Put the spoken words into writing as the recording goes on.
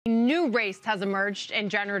new race has emerged in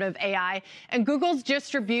generative AI, and Google's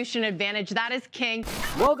distribution advantage, that is king.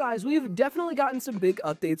 Well, guys, we've definitely gotten some big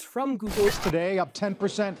updates from Google. Today, up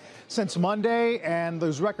 10% since Monday, and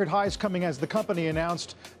those record highs coming as the company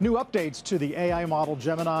announced new updates to the AI model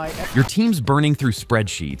Gemini. Your team's burning through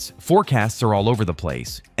spreadsheets, forecasts are all over the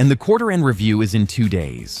place, and the quarter-end review is in 2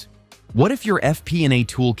 days. What if your FP&A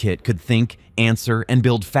toolkit could think, answer, and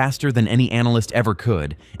build faster than any analyst ever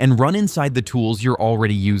could, and run inside the tools you're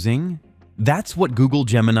already using? That's what Google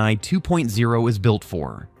Gemini 2.0 is built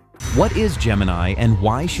for. What is Gemini, and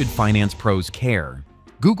why should finance pros care?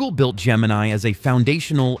 Google built Gemini as a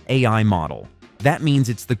foundational AI model. That means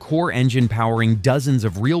it's the core engine powering dozens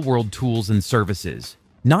of real-world tools and services,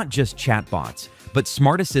 not just chatbots, but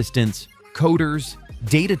smart assistants, coders,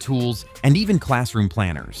 data tools, and even classroom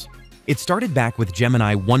planners. It started back with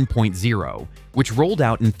Gemini 1.0, which rolled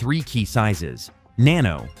out in 3 key sizes: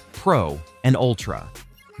 Nano, Pro, and Ultra.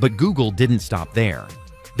 But Google didn't stop there.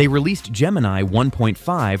 They released Gemini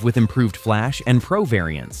 1.5 with improved Flash and Pro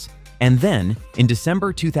variants. And then, in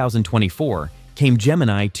December 2024, came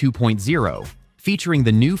Gemini 2.0, featuring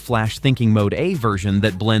the new Flash Thinking Mode A version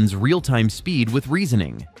that blends real-time speed with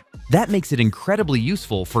reasoning. That makes it incredibly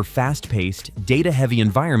useful for fast-paced, data-heavy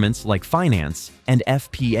environments like finance and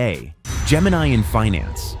FP&A. Gemini in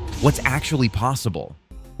finance. What's actually possible?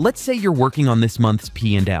 Let's say you're working on this month's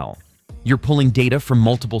P&L. You're pulling data from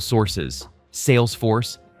multiple sources: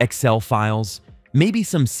 Salesforce, Excel files, maybe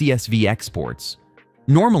some CSV exports.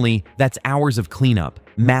 Normally, that's hours of cleanup,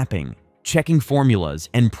 mapping, checking formulas,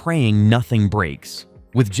 and praying nothing breaks.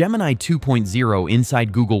 With Gemini 2.0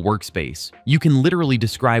 inside Google Workspace, you can literally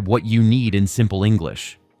describe what you need in simple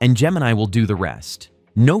English, and Gemini will do the rest.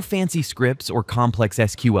 No fancy scripts or complex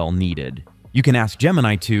SQL needed. You can ask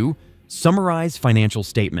Gemini to summarize financial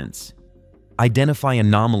statements, identify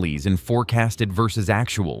anomalies in forecasted versus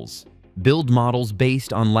actuals, build models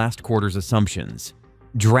based on last quarter's assumptions,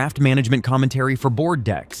 draft management commentary for board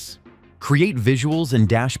decks, create visuals and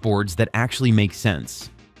dashboards that actually make sense.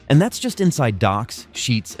 And that's just inside Docs,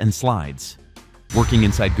 Sheets, and Slides. Working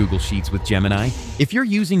inside Google Sheets with Gemini, if you're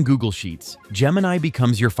using Google Sheets, Gemini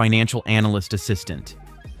becomes your financial analyst assistant.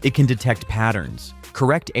 It can detect patterns,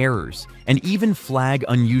 correct errors, and even flag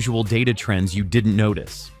unusual data trends you didn't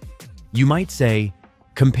notice. You might say,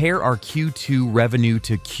 compare our Q2 revenue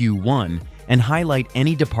to Q1 and highlight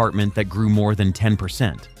any department that grew more than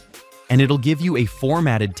 10%. And it'll give you a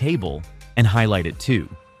formatted table and highlight it too.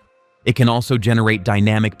 It can also generate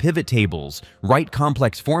dynamic pivot tables, write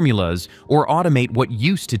complex formulas, or automate what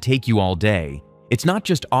used to take you all day. It's not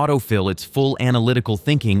just autofill, it's full analytical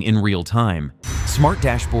thinking in real time. Smart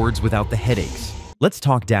dashboards without the headaches. Let's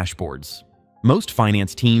talk dashboards. Most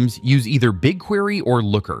finance teams use either BigQuery or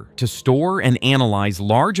Looker to store and analyze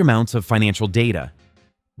large amounts of financial data.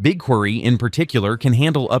 BigQuery, in particular, can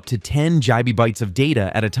handle up to 10 GB of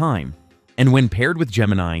data at a time. And when paired with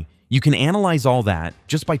Gemini, you can analyze all that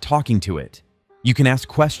just by talking to it. You can ask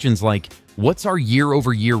questions like, what's our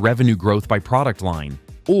year-over-year revenue growth by product line?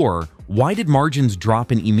 Or, why did margins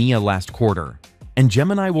drop in EMEA last quarter? And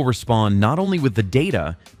Gemini will respond not only with the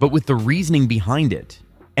data, but with the reasoning behind it.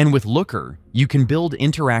 And with Looker, you can build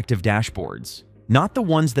interactive dashboards. Not the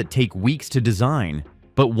ones that take weeks to design,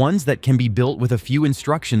 but ones that can be built with a few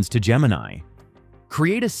instructions to Gemini.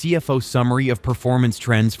 Create a CFO summary of performance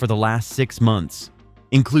trends for the last 6 months.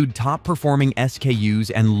 Include top-performing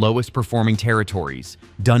SKUs and lowest-performing territories,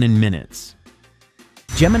 done in minutes.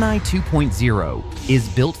 Gemini 2.0 is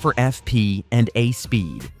built for FP&A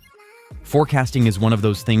speed. Forecasting is one of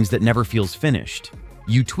those things that never feels finished.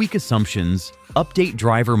 You tweak assumptions, update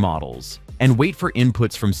driver models, and wait for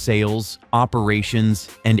inputs from sales, operations,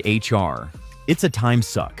 and HR. It's a time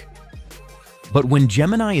suck. But when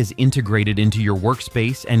Gemini is integrated into your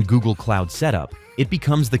workspace and Google Cloud setup, it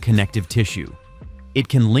becomes the connective tissue. It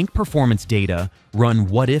can link performance data, run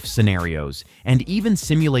what-if scenarios, and even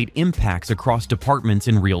simulate impacts across departments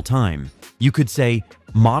in real time. You could say,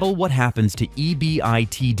 model what happens to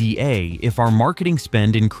EBITDA if our marketing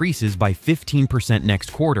spend increases by 15%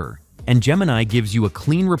 next quarter. And Gemini gives you a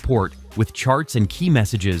clean report with charts and key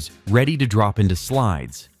messages ready to drop into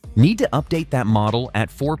slides. Need to update that model at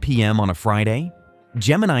 4 p.m. on a Friday?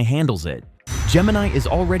 Gemini handles it. Gemini is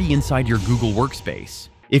already inside your Google Workspace.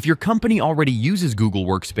 If your company already uses Google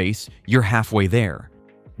Workspace, you're halfway there.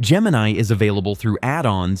 Gemini is available through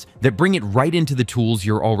add-ons that bring it right into the tools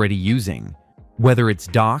you're already using. Whether it's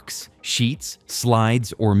Docs, Sheets,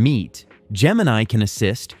 Slides, or Meet, Gemini can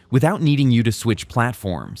assist without needing you to switch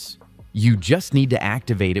platforms. You just need to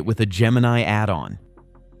activate it with a Gemini add-on.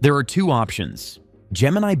 There are 2 options: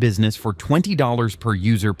 Gemini Business for $20 per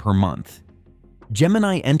user per month,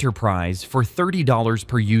 Gemini Enterprise for $30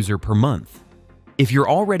 per user per month. If you're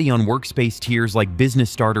already on workspace tiers like Business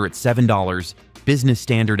Starter at $7, Business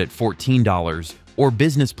Standard at $14, or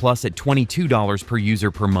Business Plus at $22 per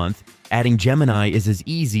user per month, adding Gemini is as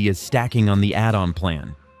easy as stacking on the add-on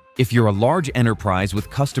plan. If you're a large enterprise with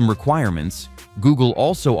custom requirements, Google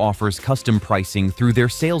also offers custom pricing through their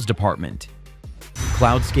sales department.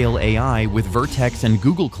 Cloud Scale AI with Vertex and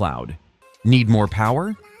Google Cloud. Need more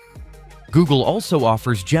power? Google also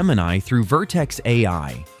offers Gemini through Vertex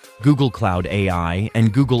AI, Google Cloud AI,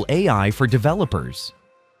 and Google AI for developers.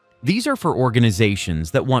 These are for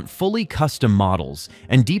organizations that want fully custom models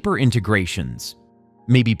and deeper integrations,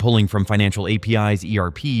 maybe pulling from financial APIs,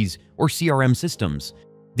 ERPs, or CRM systems.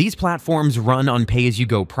 These platforms run on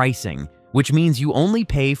pay-as-you-go pricing, which means you only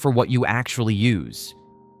pay for what you actually use.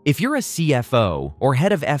 If you're a CFO or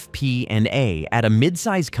head of FP&A at a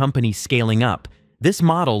mid-sized company scaling up, this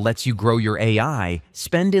model lets you grow your AI,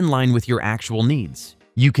 spend in line with your actual needs.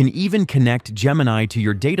 You can even connect Gemini to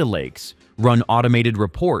your data lakes, run automated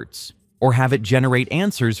reports, or have it generate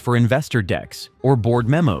answers for investor decks or board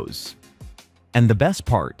memos. And the best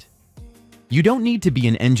part, you don't need to be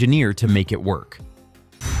an engineer to make it work.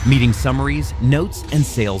 Meeting summaries, notes, and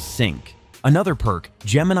sales sync. Another perk,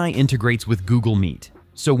 Gemini integrates with Google Meet.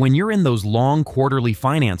 So when you're in those long quarterly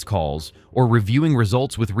finance calls or reviewing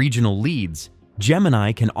results with regional leads,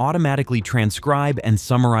 Gemini can automatically transcribe and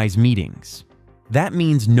summarize meetings. That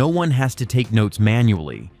means no one has to take notes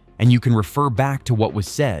manually, and you can refer back to what was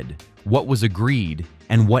said, what was agreed,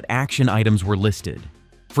 and what action items were listed.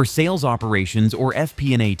 For sales operations or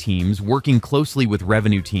FP&A teams working closely with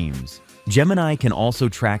revenue teams, Gemini can also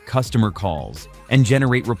track customer calls and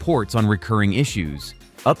generate reports on recurring issues,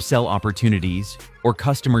 upsell opportunities, or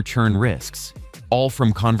customer churn risks, all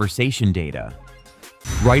from conversation data.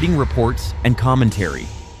 Writing reports and commentary.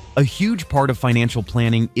 A huge part of financial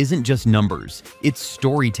planning isn't just numbers, it's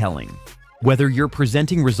storytelling. Whether you're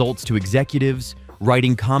presenting results to executives,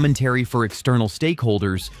 writing commentary for external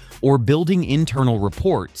stakeholders, or building internal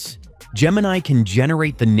reports, Gemini can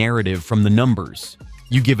generate the narrative from the numbers.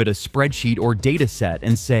 You give it a spreadsheet or data set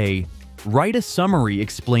and say, write a summary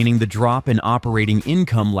explaining the drop in operating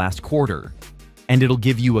income last quarter, and it'll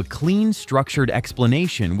give you a clean, structured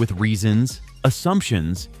explanation with reasons,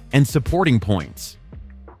 assumptions, and supporting points.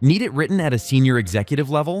 Need it written at a senior executive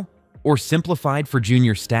level or simplified for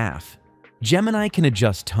junior staff? Gemini can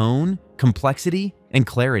adjust tone, complexity, and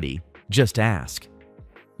clarity. Just ask.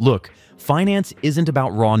 Look, finance isn't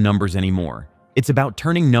about raw numbers anymore. It's about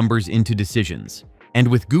turning numbers into decisions. And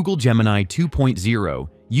with Google Gemini 2.0,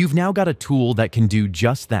 you've now got a tool that can do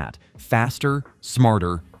just that, faster,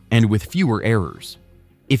 smarter, and with fewer errors.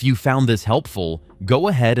 If you found this helpful, go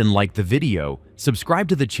ahead and like the video, subscribe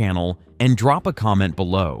to the channel, and drop a comment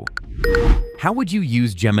below. How would you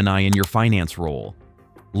use Gemini in your finance role?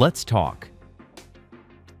 Let's talk.